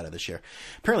a little better this year.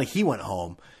 Apparently he went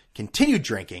home, continued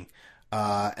drinking,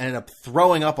 ended up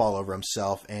throwing up all over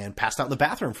himself and passed out in the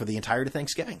bathroom for the entirety of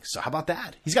Thanksgiving. So how about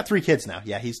that? He's got 3 kids now.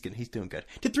 Yeah, he's good. He's doing good.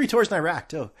 Did 3 tours in Iraq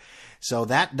too. So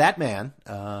that man,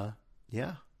 that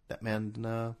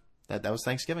was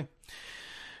Thanksgiving.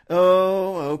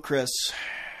 Oh, Chris.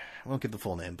 I won't give the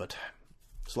full name, but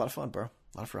it's a lot of fun, bro.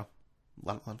 A lot of fun. A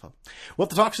lot of fun. We'll have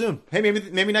to talk soon. Hey,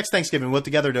 maybe next Thanksgiving we'll get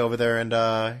together over there and,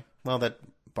 that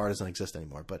bar doesn't exist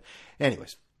anymore. But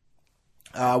anyways,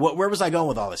 where was I going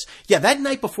with all this? Yeah, that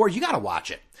night before, you got to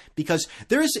watch it because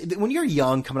when you're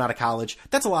young coming out of college,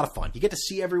 that's a lot of fun. You get to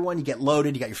see everyone, you get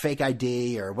loaded, you got your fake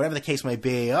ID or whatever the case might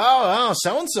be. Oh,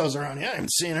 so-and-so's around. Yeah, I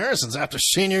haven't seen her since after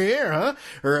senior year, huh?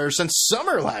 Or since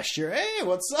summer last year. Hey,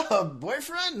 what's up,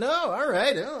 boyfriend? No, all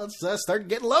right. Let's start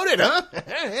getting loaded, huh?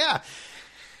 Yeah.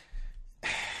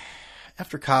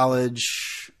 After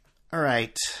college, all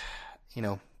right,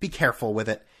 be careful with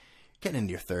it. Getting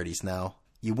into your 30s now.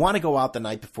 You want to go out the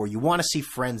night before. You want to see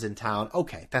friends in town.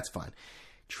 Okay, that's fine.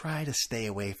 Try to stay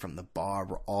away from the bar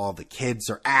where all the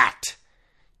kids are at.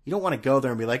 You don't want to go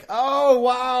there and be like, oh,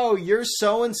 wow, you're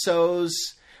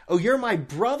so-and-so's. Oh, you're my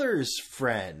brother's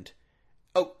friend.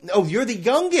 Oh, you're the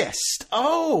youngest.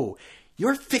 Oh,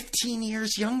 you're 15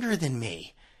 years younger than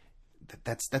me.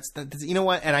 That's you know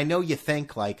what? And I know you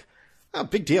think like, oh,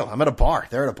 big deal. I'm at a bar.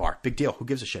 They're at a bar. Big deal. Who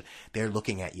gives a shit? They're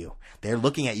looking at you. They're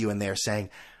looking at you and they're saying,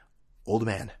 old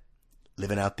man,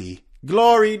 living out the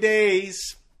glory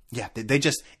days. Yeah, they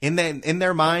just, in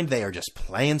their mind, they are just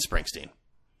playing Springsteen.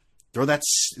 Throw that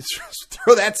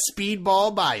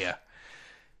speedball by you.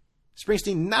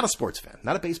 Springsteen, not a sports fan.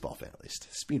 Not a baseball fan, at least.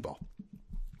 Speedball.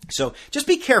 So just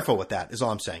be careful with that is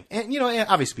all I'm saying. And,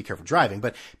 obviously be careful driving,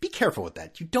 but be careful with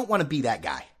that. You don't want to be that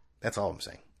guy. That's all I'm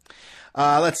saying.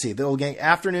 Let's see. The old gang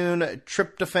afternoon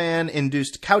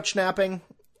tryptophan-induced couch napping.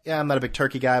 Yeah, I'm not a big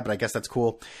turkey guy, but I guess that's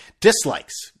cool.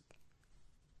 Dislikes.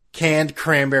 Canned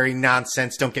cranberry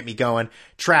nonsense. Don't get me going.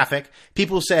 Traffic.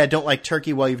 People say I don't like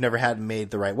turkey. Well, you've never had it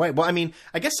made the right way. Well, I mean,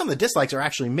 I guess some of the dislikes are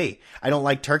actually me. I don't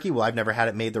like turkey. Well, I've never had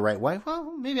it made the right way.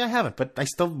 Well, maybe I haven't, but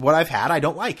what I've had, I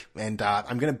don't like. And,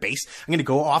 I'm going to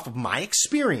go off of my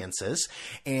experiences.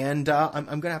 And, I'm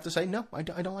going to have to say, no, I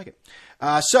don't like it.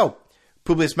 So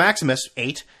Publius Maximus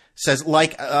 8 says,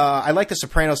 I like the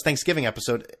Sopranos Thanksgiving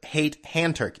episode, hate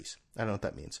hand turkeys. I don't know what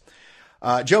that means.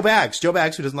 Joe Bags, who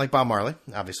doesn't like Bob Marley,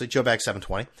 obviously, Joe Bags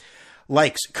 720,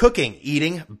 likes cooking,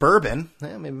 eating, bourbon.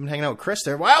 Maybe I'm hanging out with Chris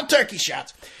there. Wild turkey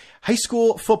shots. High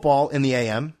school football in the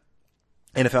AM,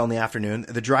 NFL in the afternoon,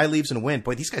 the dry leaves and wind.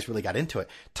 Boy, these guys really got into it.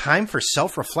 Time for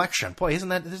self-reflection. Boy, isn't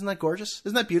that gorgeous?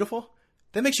 Isn't that beautiful?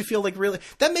 That makes you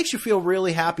feel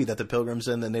really happy that the Pilgrims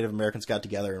and the Native Americans got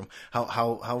together and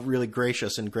how really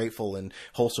gracious and grateful and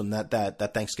wholesome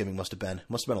that Thanksgiving must have been. It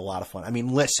must have been a lot of fun. I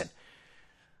mean, listen,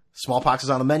 smallpox is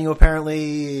on the menu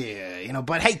apparently,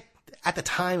 but hey, at the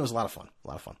time it was a lot of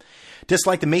fun.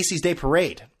 Dislike the Macy's Day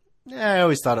Parade. I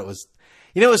always thought it was,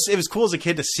 it was cool as a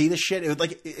kid to see this shit.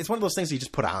 It's one of those things that you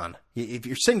just put on. If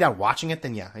you're sitting down watching it,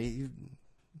 then yeah,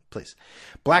 please.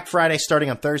 Black Friday starting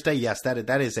on Thursday. Yes, that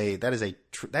is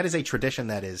a tradition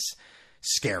that is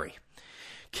scary.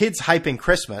 Kids hyping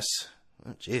Christmas.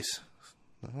 Oh, jeez.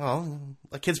 Well,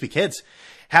 let kids be kids.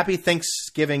 Happy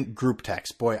Thanksgiving group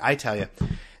text. Boy, I tell you.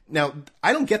 Now,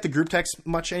 I don't get the group text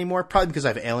much anymore, probably because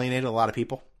I've alienated a lot of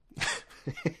people.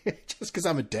 Just because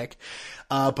I'm a dick.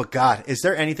 But God, is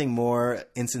there anything more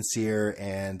insincere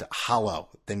and hollow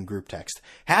than group text?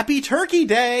 Happy Turkey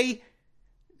Day!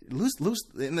 Lose,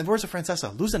 in the words of Francesca,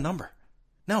 lose a number.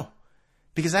 No.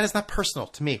 Because that is not personal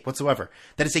to me whatsoever.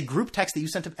 That is a group text that you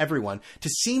sent to everyone to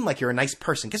seem like you're a nice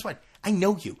person. Guess what? I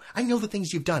know you. I know the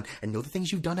things you've done. I know the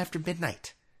things you've done after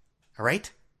midnight. All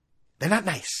right? They're not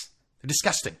nice. They're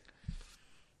disgusting.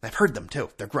 I've heard them too.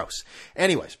 They're gross.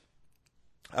 Anyways.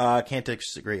 Can't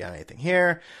disagree on anything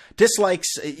here.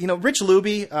 Dislikes, Rich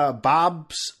Luby,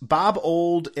 Bob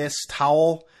Old-ist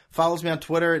Towel follows me on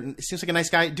Twitter. And it seems like a nice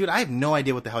guy. Dude, I have no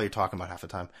idea what the hell you're talking about half the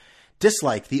time.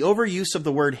 Dislike, the overuse of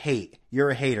the word hate.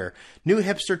 You're a hater. New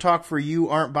hipster talk for you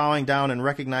aren't bowing down and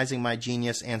recognizing my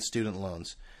genius and student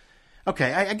loans.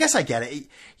 Okay, I guess I get it.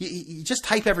 You just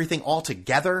type everything all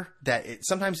together.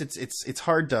 Sometimes it's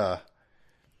hard to.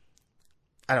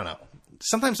 I don't know.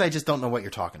 Sometimes I just don't know what you're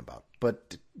talking about.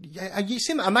 But you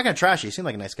seem. I'm not going to trash you. You seem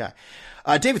like a nice guy.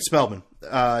 David Spellman,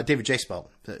 David J. Spellman,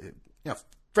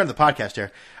 friend of the podcast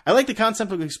here. I like the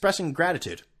concept of expressing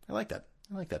gratitude. I like that.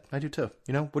 I do too.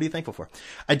 What are you thankful for?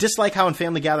 I dislike how in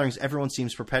family gatherings everyone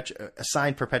seems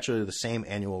assigned perpetually the same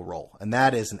annual role, and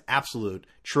that is an absolute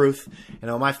truth.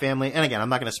 My family, and again, I'm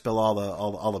not going to spill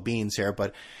all the beans here,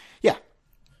 but yeah.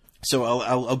 So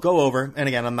I'll go over, and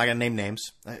again, I'm not going to name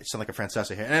names. I sound like a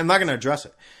Francesa here, and I'm not going to address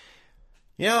it.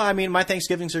 My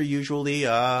Thanksgivings are usually,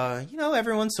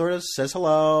 everyone sort of says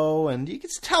hello, and you can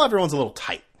tell everyone's a little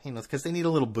tight, because they need a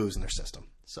little booze in their system.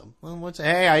 So,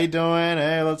 hey, how you doing?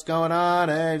 Hey, what's going on?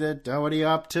 Hey, what are you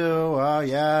up to? Oh,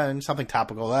 yeah, and something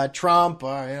topical. Trump,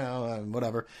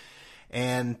 whatever.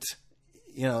 And,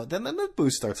 then the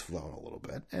booze starts flowing a little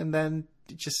bit. And then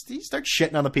you start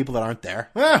shitting on the people that aren't there.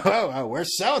 Oh,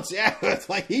 where's so-and-so? Yeah, it's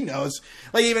like he knows.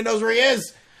 Like he even knows where he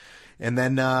is. And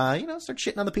then, start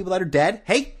shitting on the people that are dead.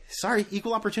 Hey, sorry,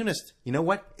 equal opportunist. You know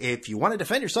what? If you want to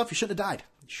defend yourself, you shouldn't have died.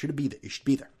 You should be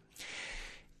there.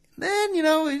 Then,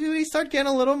 we start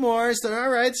getting a little more. So, all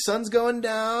right, sun's going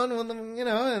down, and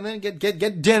then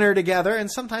get dinner together. And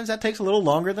sometimes that takes a little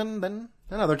longer than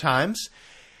other times.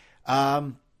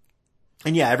 And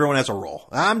yeah, everyone has a role.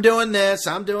 I'm doing this.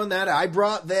 I'm doing that. I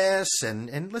brought this.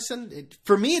 And listen,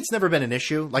 for me, it's never been an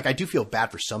issue. Like, I do feel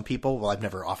bad for some people. Well, I've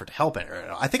never offered to help.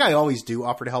 I think I always do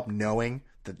offer to help knowing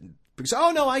that. Because,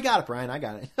 oh, no, I got it, Brian. I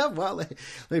got it. Well, let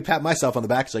me pat myself on the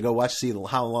back as I go see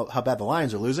how bad the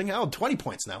Lions are losing. 20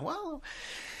 points now. Well,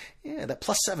 yeah, that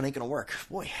 +7 ain't going to work.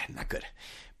 Boy, not good.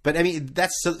 But, I mean,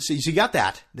 so you got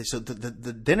that. So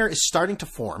the dinner is starting to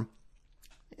form.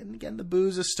 And, again, the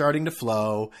booze is starting to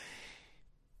flow.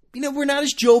 We're not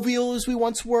as jovial as we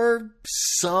once were.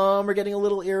 Some are getting a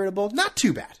little irritable. Not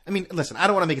too bad. I mean, listen, I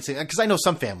don't want to make it seem, because I know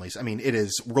some families, it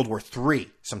is World War III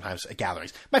sometimes at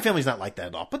gatherings. My family's not like that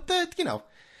at all. But the,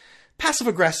 passive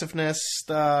aggressiveness,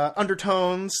 the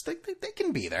undertones, they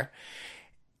can be there.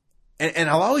 And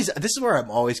this is where I'm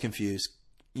always confused.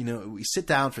 We sit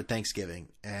down for Thanksgiving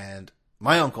and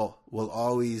my uncle will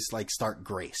always start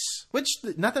grace, which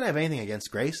not that I have anything against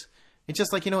grace. It's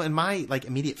just in my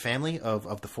immediate family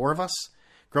of the four of us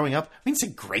growing up, we didn't say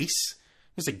grace.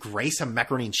 We didn't say grace and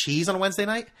macaroni and cheese on a Wednesday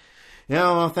night.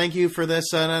 Thank you for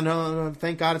this. And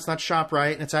thank God it's not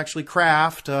ShopRite and it's actually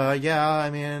Kraft.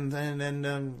 Amen.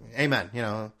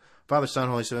 Father, Son,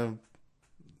 Holy Spirit,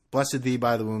 blessed thee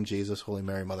by the womb, Jesus, Holy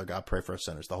Mary, Mother God, pray for us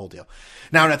sinners, the whole deal.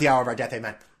 Now and at the hour of our death,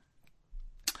 amen.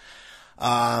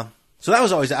 So that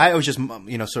was always, I always just,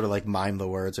 sort of mime the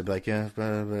words. I'd be like, yeah,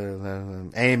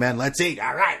 amen, let's eat.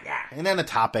 All right, yeah. And then the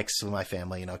topics of my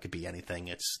family, it could be anything.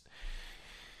 It's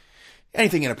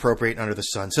anything inappropriate under the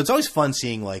sun. So it's always fun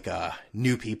seeing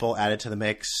new people added to the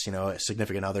mix,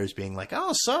 significant others being like,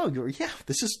 oh, so yeah,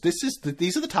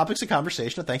 these are the topics of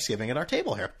conversation at Thanksgiving at our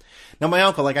table here. Now, my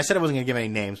uncle, like I said, I wasn't going to give any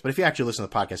names, but if you actually listen to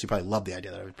the podcast, you probably love the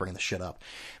idea that I was bringing this shit up.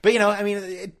 But,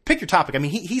 pick your topic.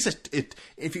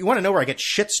 If you want to know where I get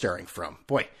shit stirring from,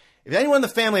 boy, if anyone in the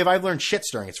family, if I've learned shit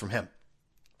stirring, it's from him.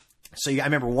 So I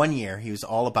remember one year he was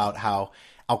all about how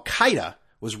Al-Qaeda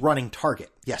was running Target.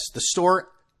 Yes, the store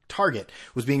Target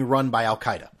was being run by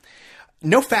Al-Qaeda.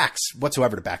 No facts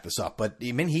whatsoever to back this up, but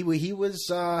he was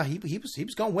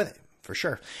going with it for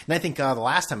sure. And I think the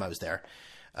last time I was there,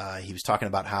 he was talking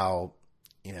about how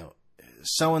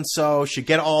so and so should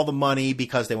get all the money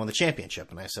because they won the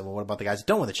championship. And I said, well, what about the guys that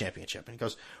don't win the championship? And he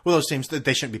goes, well, those teams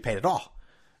they shouldn't be paid at all.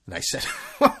 And I said,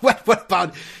 what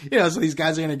about so these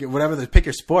guys are going to get whatever they pick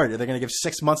your sport. Are they going to give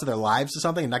 6 months of their lives to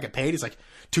something and not get paid? He's like,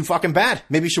 too fucking bad.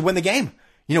 Maybe you should win the game.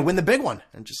 Win the big one.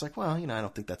 And just well, I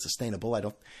don't think that's sustainable. I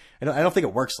don't think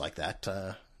it works like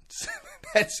that.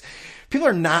 People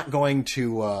are not going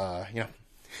to,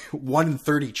 1 in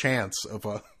 30 chance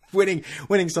of,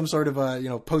 winning some sort of,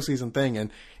 postseason thing. And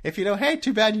if hey,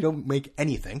 too bad you don't make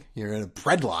anything. You're in a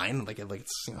bread line, like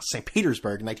it's, St.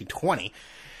 Petersburg in 1920.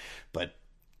 But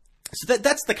So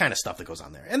that's the kind of stuff that goes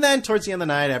on there. And then towards the end of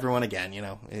the night, everyone again,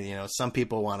 some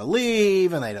people want to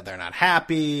leave and they're not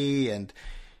happy. And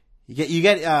you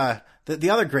get the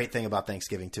other great thing about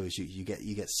Thanksgiving too is you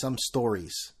get some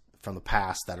stories from the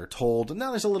past that are told. And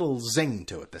now there's a little zing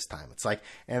to it this time. It's like,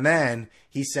 and then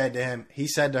he said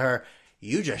to her,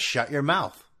 "You just shut your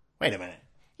mouth." Wait a minute.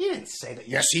 He didn't say that.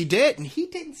 Yes, he did. And he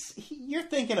didn't. You're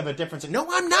thinking of a difference. No,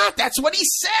 I'm not. That's what he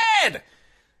said.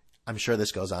 I'm sure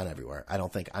this goes on everywhere. I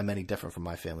don't think I'm any different from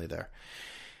my family there.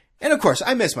 And of course,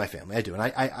 I miss my family. I do. And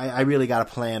I really got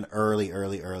to plan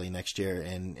early next year.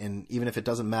 And even if it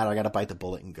doesn't matter, I got to bite the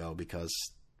bullet and go because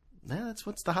that's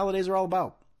what the holidays are all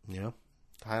about. The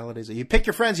holidays. You pick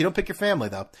your friends. You don't pick your family,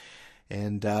 though.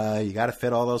 And you got to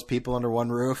fit all those people under one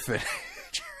roof and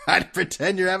try to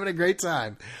pretend you're having a great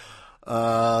time.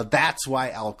 That's why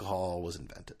alcohol was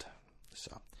invented.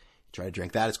 So try to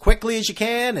drink that as quickly as you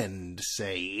can and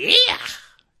say,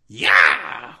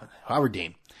 yeah, Howard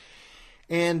Dean.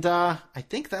 And I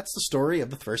think that's the story of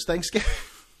the first Thanksgiving.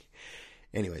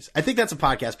 Anyways, I think that's a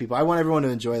podcast, people. I want everyone to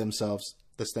enjoy themselves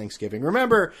this Thanksgiving.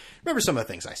 Remember some of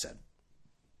the things I said.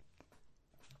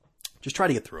 Just try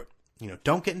to get through it.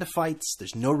 Don't get into fights.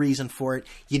 There's no reason for it.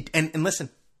 And listen,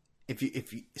 if you,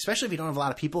 especially if you don't have a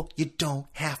lot of people, you don't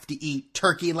have to eat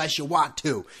turkey unless you want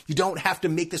to. You don't have to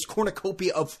make this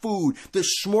cornucopia of food, this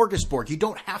smorgasbord. You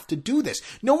don't have to do this.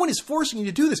 No one is forcing you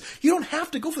to do this. You don't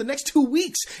have to go for the next 2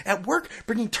 weeks at work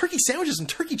bringing turkey sandwiches and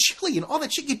turkey chili and all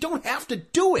that shit. You don't have to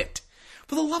do it.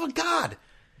 For the love of God.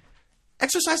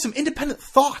 Exercise some independent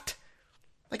thought.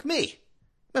 Like me.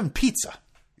 I'm having pizza.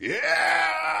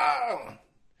 Yeah!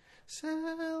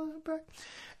 Celebrate.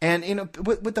 And,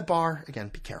 with the bar, again,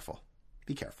 be careful.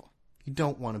 Be careful. You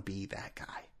don't want to be that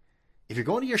guy. If you're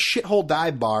going to your shithole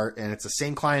dive bar and it's the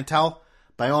same clientele,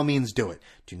 by all means do it.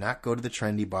 Do not go to the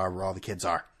trendy bar where all the kids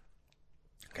are.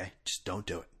 Okay? Just don't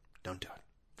do it. Don't do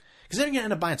it. Because then you're going to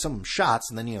end up buying some of them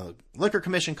shots, and then, liquor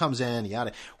commission comes in,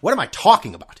 what am I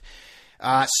talking about?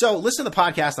 So listen to the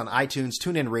podcast on iTunes,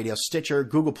 TuneIn Radio, Stitcher,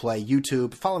 Google Play,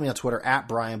 YouTube. Follow me on Twitter at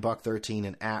BrianBuck13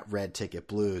 and at Red Ticket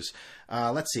Blues.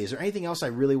 Let's see. Is there anything else I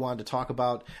really wanted to talk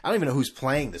about? I don't even know who's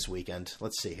playing this weekend.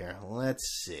 Let's see here.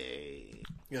 Let's see.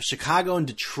 Chicago and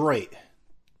Detroit.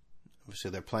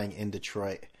 Obviously, they're playing in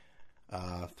Detroit.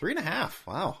 3.5.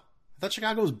 Wow. I thought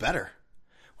Chicago was better.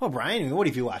 Well, Brian, what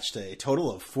have you watched? A total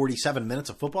of 47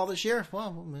 minutes of football this year?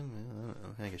 Well,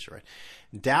 I guess you're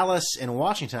right. Dallas and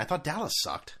Washington. I thought Dallas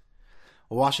sucked.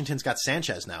 Well, Washington's got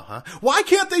Sanchez now, huh? Why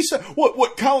can't they say,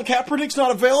 what, Colin Kaepernick's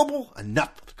not available?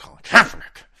 Enough with Colin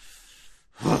Kaepernick.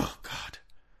 Oh, God.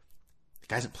 The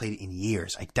guy hasn't played in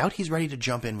years. I doubt he's ready to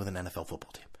jump in with an NFL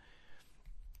football team.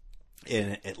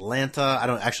 In Atlanta,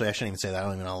 I shouldn't even say that. I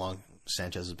don't even know how long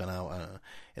Sanchez has been out.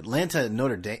 Atlanta,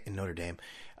 Notre Dame.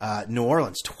 New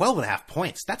Orleans, 12.5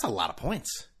 points. That's a lot of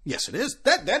points. Yes, it is.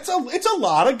 It's a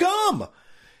lot of gum.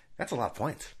 That's a lot of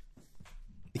points.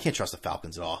 You can't trust the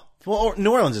Falcons at all. Well,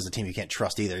 New Orleans is a team you can't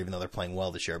trust either, even though they're playing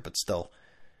well this year, but still.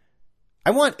 I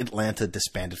want Atlanta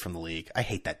disbanded from the league. I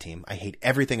hate that team. I hate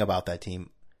everything about that team.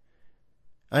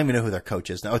 I don't even know who their coach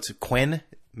is. No, it's Quinn,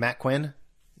 Matt Quinn,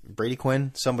 Brady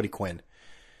Quinn, somebody Quinn,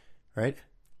 right?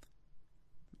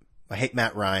 I hate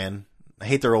Matt Ryan. I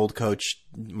hate their old coach,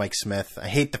 Mike Smith. I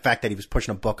hate the fact that he was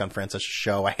pushing a book on Francis's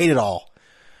show. I hate it all.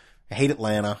 I hate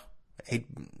Atlanta. I hate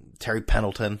Terry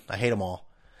Pendleton. I hate them all.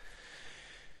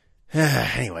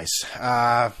 Anyways,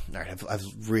 all right,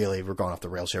 we're going off the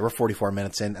rails here. We're 44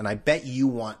 minutes in, and I bet you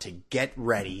want to get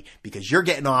ready because you're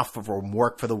getting off from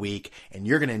work for the week, and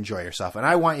you're going to enjoy yourself, and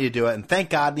I want you to do it, and thank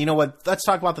God. You know what? Let's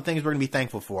talk about the things we're going to be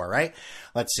thankful for, right?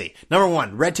 Let's see. Number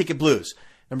 1, Red Ticket Blues.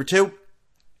 Number 2,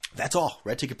 that's all.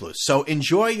 Red Ticket Blues. So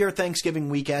enjoy your Thanksgiving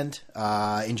weekend.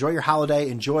 Enjoy your holiday.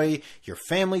 Enjoy your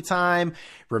family time.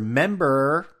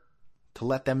 Remember to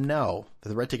let them know that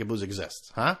the Red Ticket Blues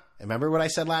exists, huh? Remember what I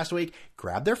said last week?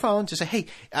 Grab their phone. Just say, hey,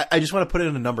 I just want to put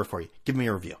in a number for you. Give me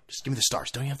a review. Just give me the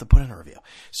stars. Don't even have to put in a review.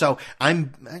 So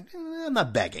I'm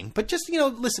not begging, but just,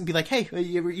 listen, be like, hey,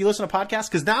 you listen to podcasts?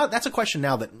 Because now that's a question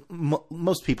now that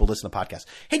most people listen to podcasts.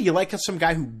 Hey, do you like some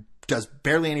guy who does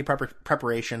barely any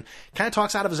preparation, kind of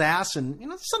talks out of his ass, and,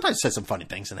 sometimes says some funny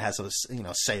things and has a,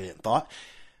 salient thought?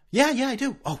 Yeah, I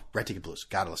do. Oh, Red Ticket Blues.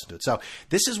 Got to listen to it. So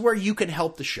this is where you can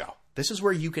help the show.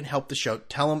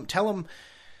 Tell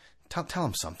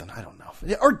them something. I don't know.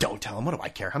 Or don't tell them. What do I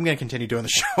care? I'm going to continue doing the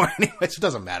show anyways. It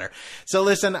doesn't matter. So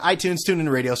listen, iTunes,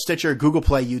 TuneIn Radio, Stitcher, Google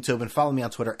Play, YouTube, and follow me on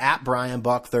Twitter at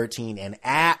BrianBuck13 and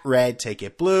at Red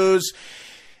Ticket Blues.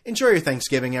 Enjoy your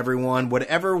Thanksgiving, everyone.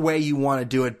 Whatever way you want to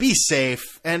do it, be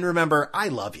safe. And remember, I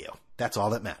love you. That's all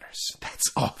that matters.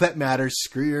 That's all that matters.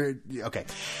 Screw your... Okay.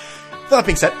 With that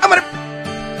being said, I'm going to...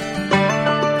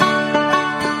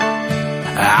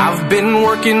 I've been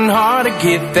working hard to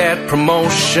get that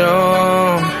promotion,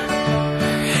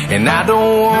 and I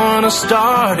don't want to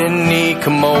start any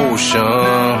commotion.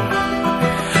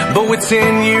 But with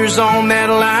 10 years on that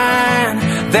line,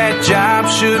 that job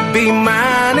should be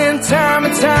mine. And time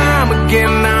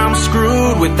again I'm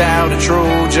screwed without a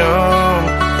Trojan.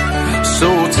 So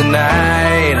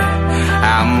tonight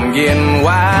I'm getting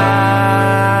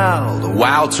wild,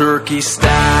 wild turkey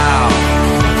style.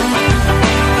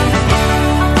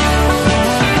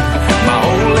 My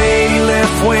old lady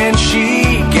left when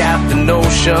she got the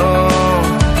notion,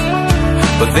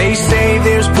 but they say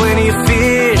there's plenty of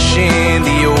fish in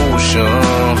the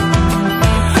ocean.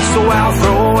 So I'll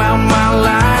throw out my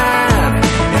line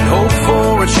and hope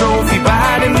for a trophy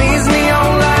bite. And these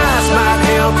neon lights might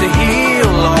help to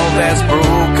heal all that's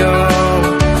broken.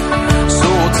 So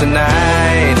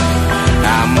tonight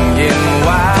I'm getting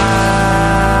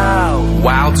wild,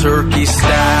 wild turkey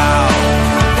style.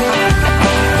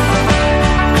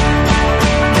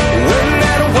 When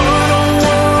that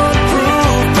 101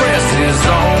 proof presses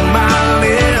on my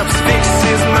lips,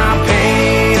 fixes my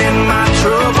pain and my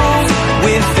troubles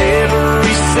with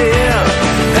every sip.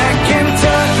 That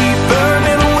Kentucky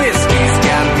bourbon whiskey's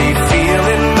got me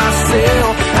feeling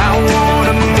myself. I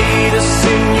wanna meet a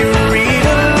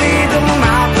senorita, lead to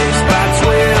my place by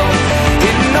 12.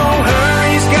 In no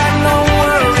hurries, got no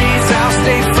worries, I'll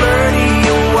stay flirty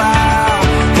a while.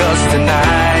 'Cause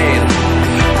tonight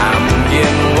I'm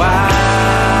getting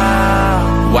wild,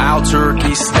 wild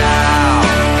turkey style.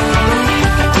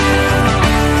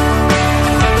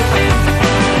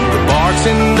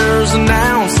 Bartenders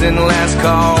announcing last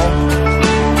call,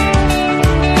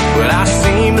 but I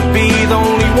seem to be the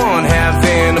only one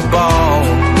having a ball.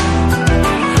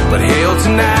 But hell,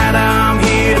 tonight I'm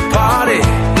here to party,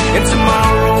 and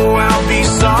tomorrow I'll be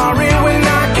sorry when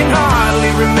I can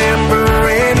hardly remember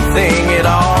anything at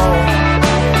all.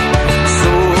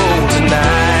 So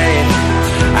tonight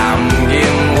I'm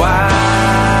getting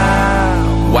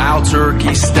wild, wild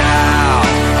turkey style.